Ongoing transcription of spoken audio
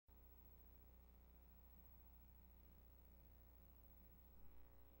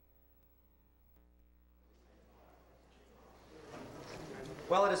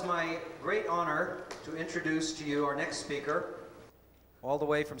Well, it is my great honor to introduce to you our next speaker, all the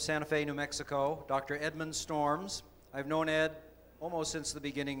way from Santa Fe, New Mexico, Dr. Edmund Storms. I've known Ed almost since the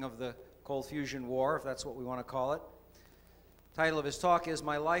beginning of the cold fusion war, if that's what we want to call it. Title of his talk is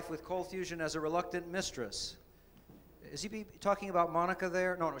My Life with Cold Fusion as a Reluctant Mistress. Is he talking about Monica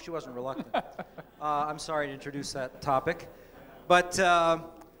there? No, she wasn't reluctant. I'm sorry to introduce that topic. But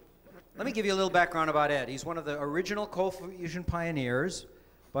let me give you a little background about Ed. He's one of the original cold fusion pioneers,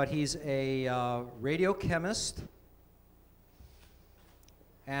 but he's a radiochemist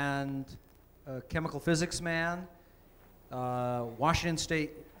and a chemical physics man. Washington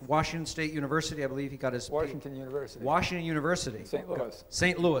State University, I believe he got his... Washington University. Washington University. St. Louis.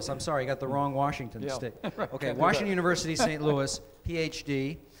 St. Louis, I'm sorry, I got the wrong Washington State. Okay, Washington University, St. Louis,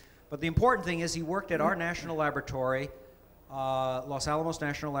 PhD. But the important thing is he worked at our national laboratory, Los Alamos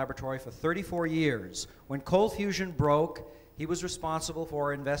National Laboratory, for 34 years. When cold fusion broke, he was responsible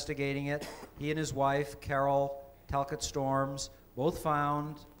for investigating it. He and his wife, Carol Talcott Storms, both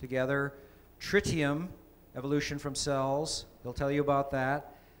found together tritium, evolution from cells. He'll tell you about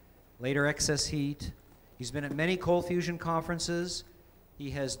that. Later, excess heat. He's been at many cold fusion conferences. He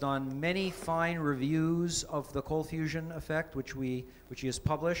has done many fine reviews of the cold fusion effect, which he has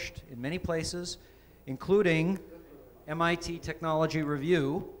published in many places, including MIT Technology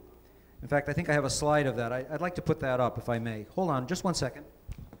Review. In fact, I think I have a slide of that. I'd like to put that up, if I may. Hold on, just one second.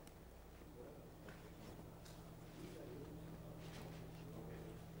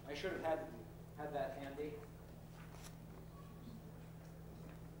 I should have had that handy.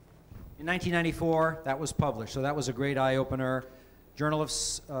 In 1994, that was published, so that was a great eye-opener. Journal of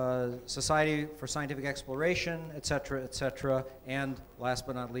Society for Scientific Exploration, et cetera, and last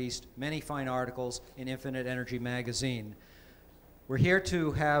but not least, many fine articles in Infinite Energy magazine. We're here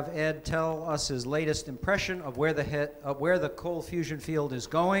to have Ed tell us his latest impression of where the cold fusion field is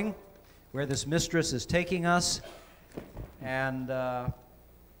going, where this mistress is taking us, and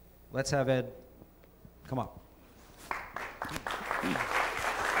let's have Ed come up.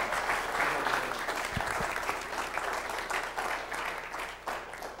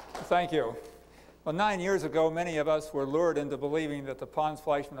 Thank you. Well, 9 years ago, many of us were lured into believing that the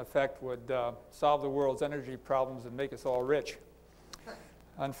Pons-Fleischmann effect would solve the world's energy problems and make us all rich.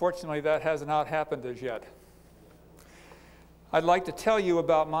 Unfortunately, that has not happened as yet. I'd like to tell you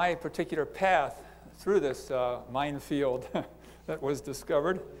about my particular path through this minefield that was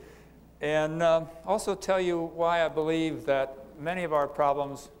discovered, and also tell you why I believe that many of our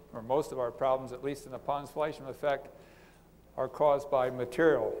problems, or most of our problems, at least in the Pons-Fleischmann effect, are caused by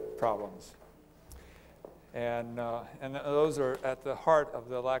material problems. And those are at the heart of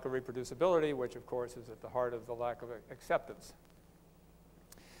the lack of reproducibility, which of course is at the heart of the lack of acceptance.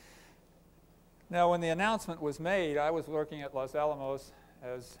 Now, when the announcement was made, I was working at Los Alamos,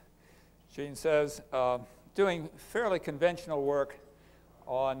 as Gene says, doing fairly conventional work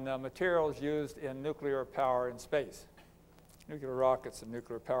on materials used in nuclear power in space, nuclear rockets and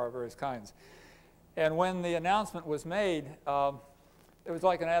nuclear power of various kinds. And when the announcement was made, it was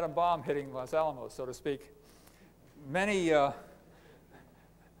like an atom bomb hitting Los Alamos, so to speak. Many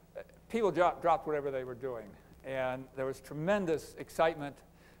people dropped whatever they were doing, and there was tremendous excitement.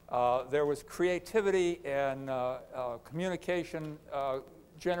 There was creativity and communication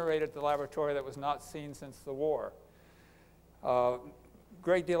generated at the laboratory that was not seen since the war.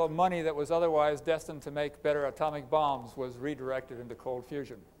 Great deal of money that was otherwise destined to make better atomic bombs was redirected into cold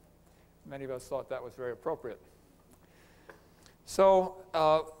fusion. Many of us thought that was very appropriate. So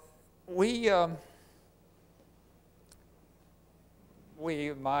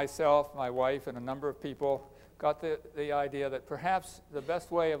myself, my wife, and a number of people got the idea that perhaps the best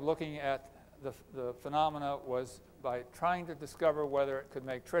way of looking at the phenomena was by trying to discover whether it could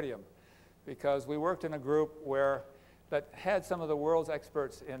make tritium, because we worked in a group that had some of the world's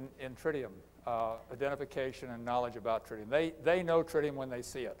experts in tritium identification and knowledge about tritium. They know tritium when they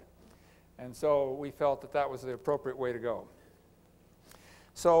see it. And so we felt that that was the appropriate way to go.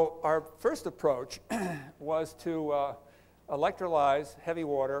 So our first approach was to electrolyze heavy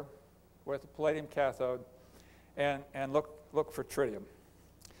water with a palladium cathode and look for tritium.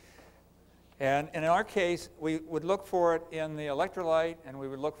 And in our case, we would look for it in the electrolyte, and we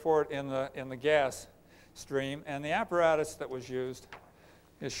would look for it in the gas stream. And the apparatus that was used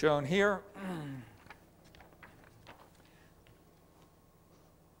is shown here.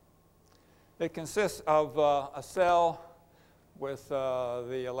 It consists of a cell with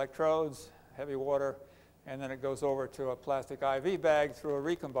the electrodes, heavy water, and then it goes over to a plastic IV bag through a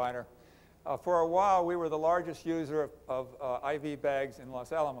recombiner. For a while, we were the largest user of IV bags in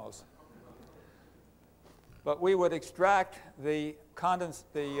Los Alamos. But we would extract the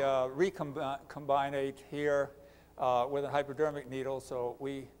recombinate here with a hypodermic needle, so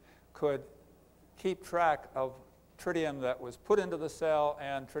we could keep track of tritium that was put into the cell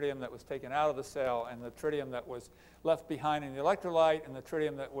and tritium that was taken out of the cell, and the tritium that was left behind in the electrolyte and the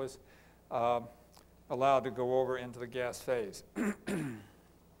tritium that was allowed to go over into the gas phase.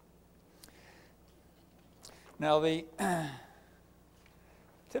 Now, the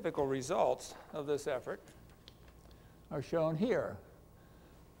typical results of this effort are shown here.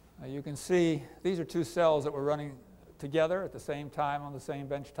 You can see these are two cells that were running together at the same time on the same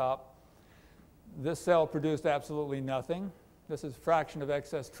bench top. This cell produced absolutely nothing. This is fraction of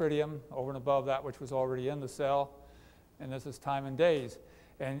excess tritium over and above that which was already in the cell. And this is time in days.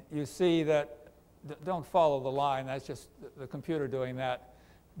 And you see that, don't follow the line, that's just the computer doing that.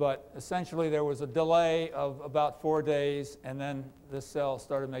 But essentially there was a delay of about 4 days, and then this cell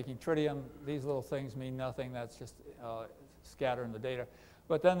started making tritium. These little things mean nothing, that's just scattering the data.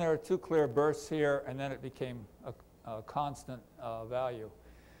 But then there are two clear bursts here, and then it became a constant value.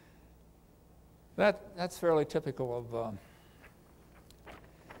 That's fairly typical of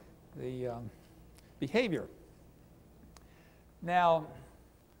the behavior. Now,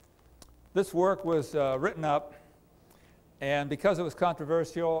 this work was written up, and because it was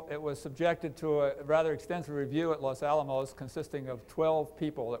controversial, it was subjected to a rather extensive review at Los Alamos, consisting of 12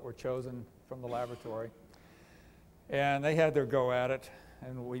 people that were chosen from the laboratory. And they had their go at it,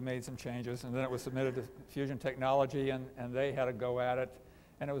 and we made some changes, and then it was submitted to Fusion Technology, and they had a go at it,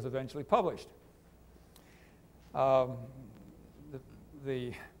 and it was eventually published.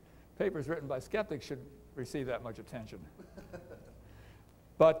 The papers written by skeptics should receive that much attention.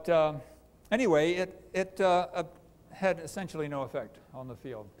 But anyway, it had essentially no effect on the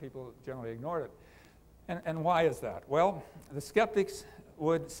field. People generally ignored it. And why is that? Well, the skeptics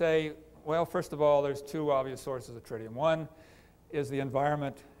would say, well, first of all, there's two obvious sources of tritium. One is the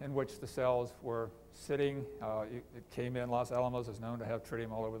environment in which the cells were sitting. It came in. Los Alamos is known to have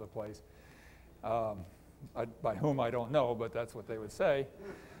tritium all over the place. By whom I don't know, but that's what they would say.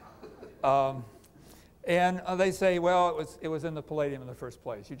 And they say, well, it was in the palladium in the first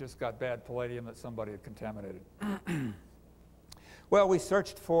place. You just got bad palladium that somebody had contaminated. Well, we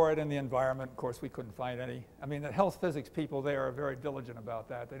searched for it in the environment. Of course, we couldn't find any. I mean, the health physics people there are very diligent about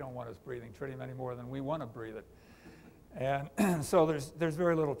that. They don't want us breathing tritium any more than we want to breathe it. And so there's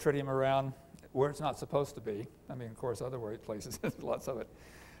very little tritium around where it's not supposed to be. I mean, of course, other places, there's lots of it.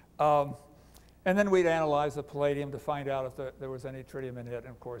 And then we'd analyze the palladium to find out if there was any tritium in it, and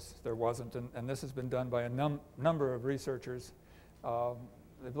of course there wasn't. And this has been done by a number of researchers.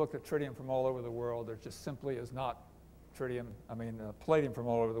 They've looked at tritium from all over the world. There just simply is not tritium, palladium from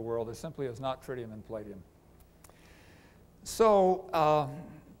all over the world. There simply is not tritium in palladium. So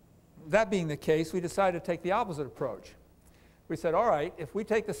that being the case, we decided to take the opposite approach. We said, all right, if we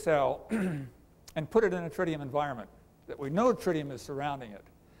take the cell and put it in a tritium environment, that we know tritium is surrounding it,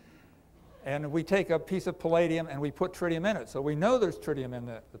 and we take a piece of palladium and we put tritium in it, so we know there's tritium in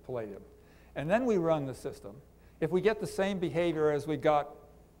the palladium. And then we run the system. If we get the same behavior as we got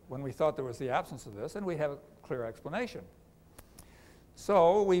when we thought there was the absence of this, then we have a clear explanation.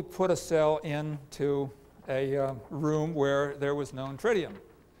 So we put a cell into a room where there was known tritium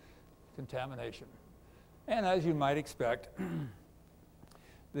contamination. And as you might expect,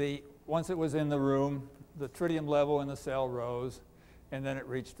 once it was in the room, the tritium level in the cell rose, and then it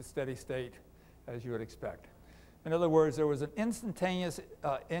reached a steady state, as you would expect. In other words, there was an instantaneous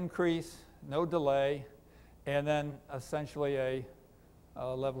increase, no delay, and then essentially a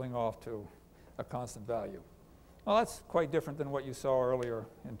leveling off to a constant value. Well, that's quite different than what you saw earlier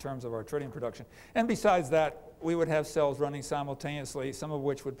in terms of our tritium production. And besides that, we would have cells running simultaneously, some of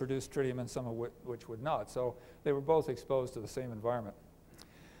which would produce tritium and some of which would not. So they were both exposed to the same environment.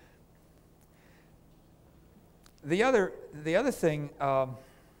 The other thing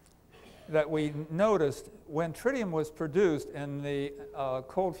that we noticed, when tritium was produced in the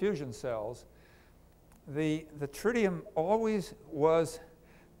cold fusion cells, the tritium always was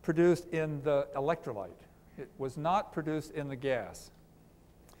produced in the electrolyte. It was not produced in the gas.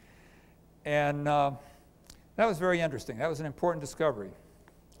 And that was very interesting. That was an important discovery.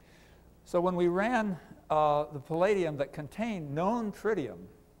 So when we ran the palladium that contained known tritium,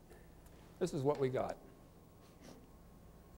 this is what we got.